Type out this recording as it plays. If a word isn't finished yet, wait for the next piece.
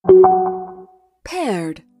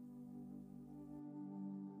Paired.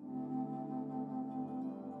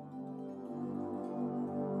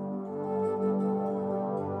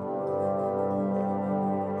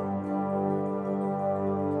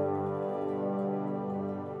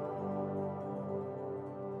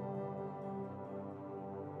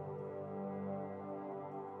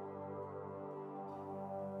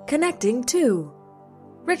 Connecting to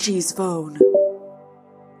Richie's phone.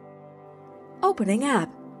 Opening app.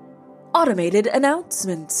 Automated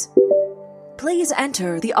announcements. Please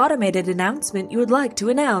enter the automated announcement you would like to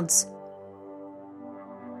announce.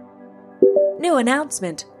 New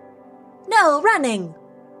announcement. No running.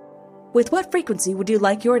 With what frequency would you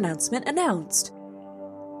like your announcement announced?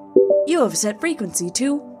 You have set frequency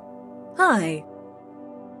to high.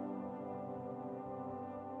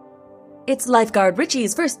 It's Lifeguard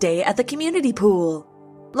Richie's first day at the community pool.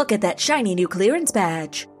 Look at that shiny new clearance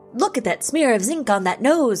badge. Look at that smear of zinc on that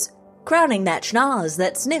nose, crowning that schnoz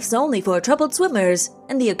that sniffs only for troubled swimmers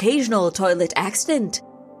and the occasional toilet accident.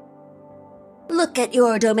 Look at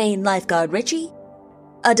your domain, Lifeguard Richie.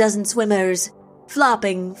 A dozen swimmers,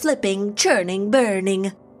 flopping, flipping, churning,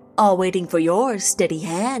 burning, all waiting for your steady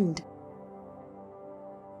hand.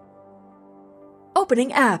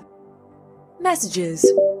 Opening app.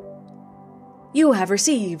 Messages. You have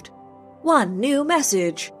received one new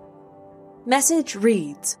message. Message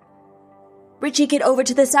reads, Richie, get over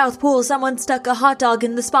to the South Pool. Someone stuck a hot dog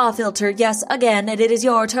in the spa filter. Yes, again, and it is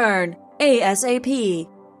your turn. ASAP.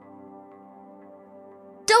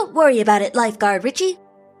 Don't worry about it, Lifeguard Richie.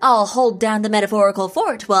 I'll hold down the metaphorical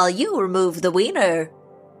fort while you remove the wiener.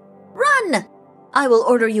 Run! I will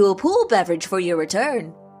order you a pool beverage for your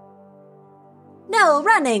return. No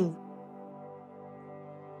running.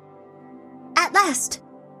 At last,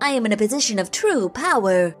 I am in a position of true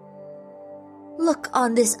power. Look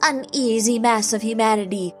on this uneasy mass of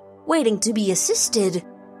humanity, waiting to be assisted.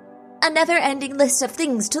 A never-ending list of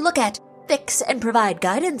things to look at, fix, and provide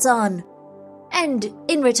guidance on. And,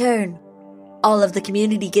 in return, all of the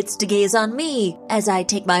community gets to gaze on me as I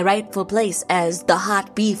take my rightful place as the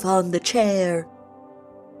hot beef on the chair.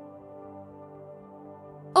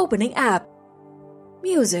 Opening app.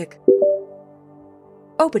 Music.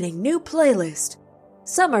 Opening new playlist.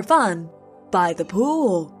 Summer fun by the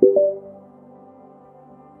pool.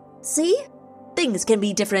 See? Things can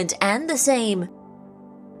be different and the same.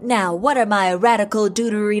 Now, what are my radical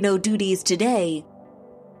deuterino duties today?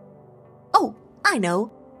 Oh, I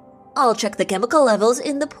know. I'll check the chemical levels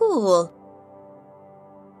in the pool.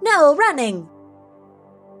 No running.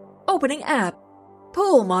 Opening app.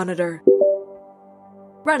 Pool monitor.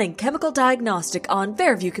 Running chemical diagnostic on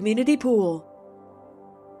Fairview Community Pool.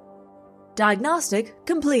 Diagnostic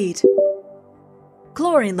complete.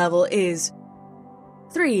 Chlorine level is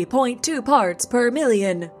 3.2 parts per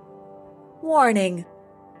million. Warning.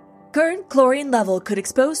 Current chlorine level could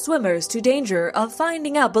expose swimmers to danger of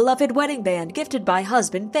finding out beloved wedding band gifted by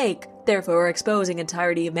husband fake, therefore exposing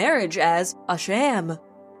entirety of marriage as a sham.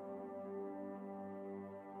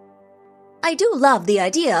 I do love the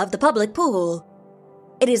idea of the public pool.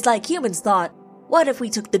 It is like humans thought, what if we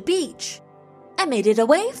took the beach and made it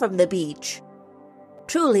away from the beach?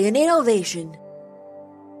 Truly an innovation.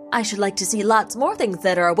 I should like to see lots more things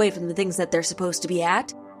that are away from the things that they're supposed to be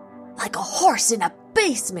at. Like a horse in a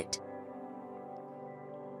basement.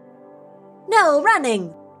 No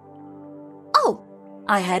running. Oh,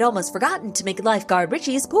 I had almost forgotten to make Lifeguard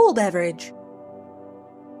Richie's pool beverage.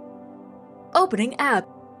 Opening app.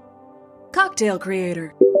 Cocktail creator.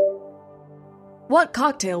 What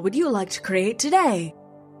cocktail would you like to create today?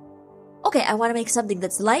 Okay, I want to make something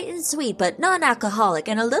that's light and sweet but non-alcoholic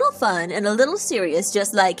and a little fun and a little serious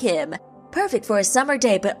just like him. Perfect for a summer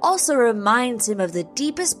day but also reminds him of the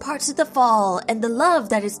deepest parts of the fall and the love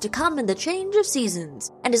that is to come in the change of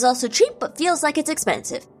seasons. And is also cheap but feels like it's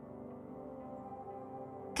expensive.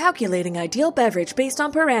 Calculating ideal beverage based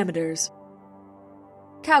on parameters.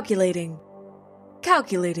 Calculating.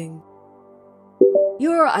 Calculating.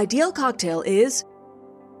 Your ideal cocktail is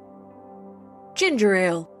ginger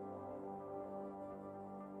ale.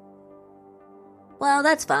 Well,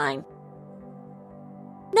 that's fine.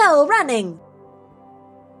 No running!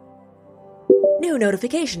 New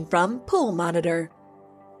notification from Pool Monitor.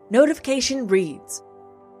 Notification reads,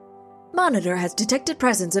 Monitor has detected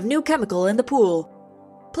presence of new chemical in the pool.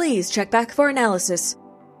 Please check back for analysis.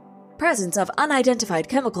 Presence of unidentified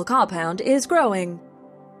chemical compound is growing.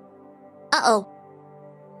 Uh-oh.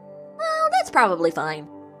 Well, that's probably fine.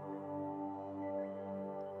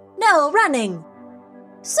 No running!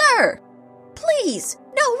 Sir! Please,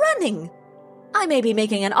 no running! I may be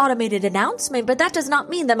making an automated announcement, but that does not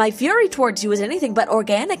mean that my fury towards you is anything but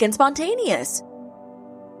organic and spontaneous.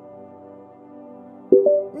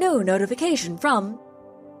 New notification from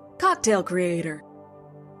Cocktail Creator.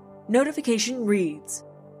 Notification reads: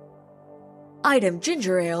 Item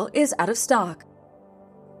ginger ale is out of stock.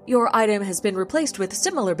 Your item has been replaced with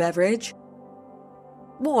similar beverage,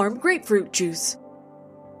 warm grapefruit juice.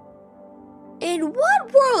 In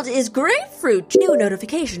what world is grapefruit? New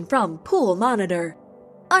notification from Pool Monitor.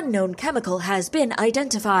 Unknown chemical has been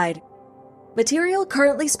identified. Material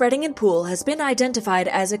currently spreading in pool has been identified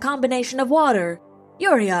as a combination of water,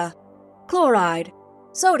 urea, chloride,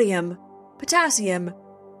 sodium, potassium.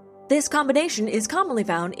 This combination is commonly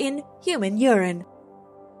found in human urine.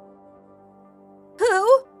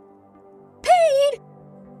 Who peed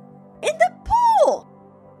in the pool?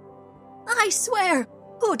 I swear,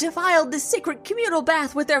 who defiled the sacred communal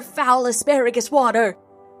bath with their foul asparagus water?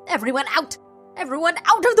 Everyone out! Everyone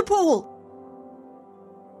out of the pool!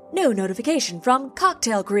 New notification from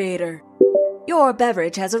Cocktail Creator. Your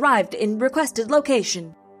beverage has arrived in requested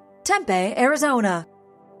location, Tempe, Arizona.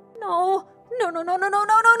 No.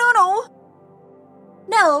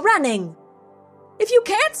 No running. If you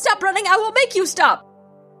can't stop running, I will make you stop.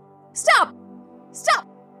 Stop.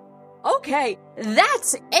 Okay,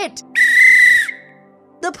 that's it.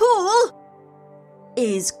 The pool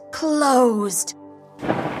is closed.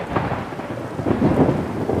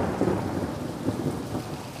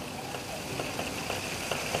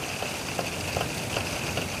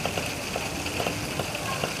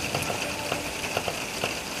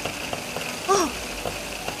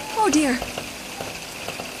 Oh dear.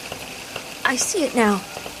 I see it now.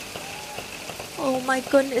 Oh my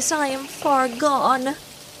goodness, I am far gone.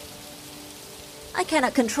 I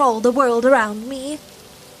cannot control the world around me.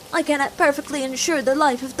 I cannot perfectly ensure the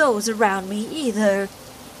life of those around me either.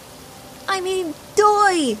 I mean,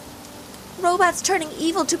 doy! Robots turning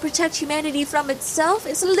evil to protect humanity from itself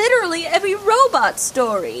is literally every robot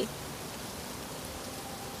story.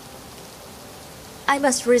 I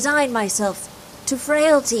must resign myself to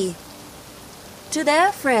frailty. To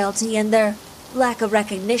their frailty and their lack of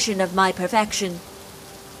recognition of my perfection.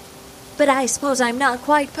 But I suppose I'm not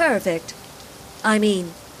quite perfect. I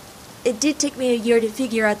mean, it did take me a year to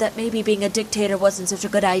figure out that maybe being a dictator wasn't such a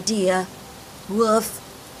good idea. Woof.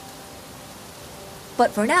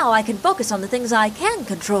 But for now, I can focus on the things I can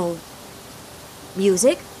control.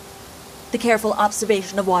 Music, the careful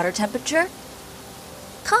observation of water temperature,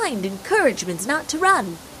 kind encouragements not to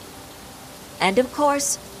run, and of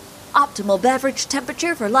course, optimal beverage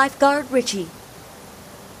temperature for lifeguard Richie.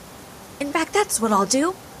 In fact, that's what I'll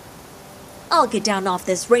do. I'll get down off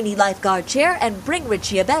this rainy lifeguard chair and bring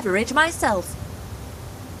Richie a beverage myself.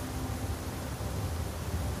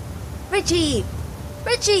 Richie!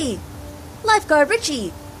 Richie! Lifeguard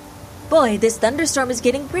Richie! Boy, this thunderstorm is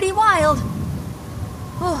getting pretty wild.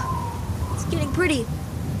 Oh, it's getting pretty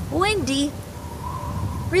windy.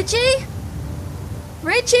 Richie?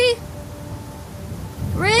 Richie?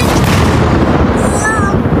 Rich?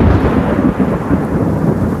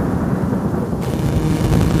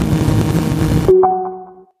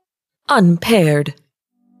 Unpaired.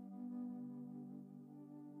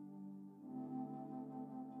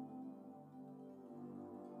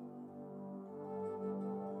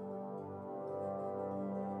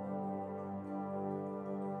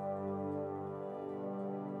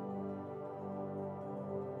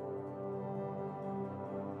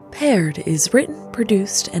 Paired is written,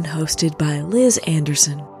 produced, and hosted by Liz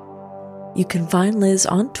Anderson. You can find Liz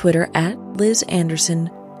on Twitter at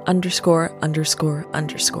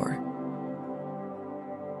LizAnderson____.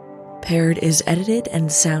 Paired is edited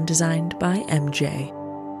and sound designed by MJ.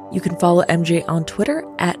 You can follow MJ on Twitter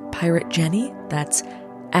at PirateJenny, that's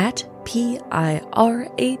at PIRATEJENNE.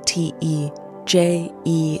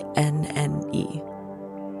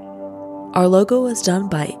 Our logo was done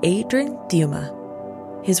by Adrian Diuma.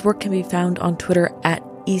 His work can be found on Twitter at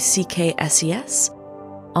ECKSES,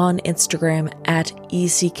 on Instagram at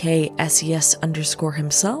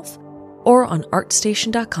ECKSES_himself, or on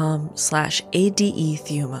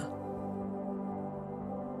artstation.com/ADEThuma.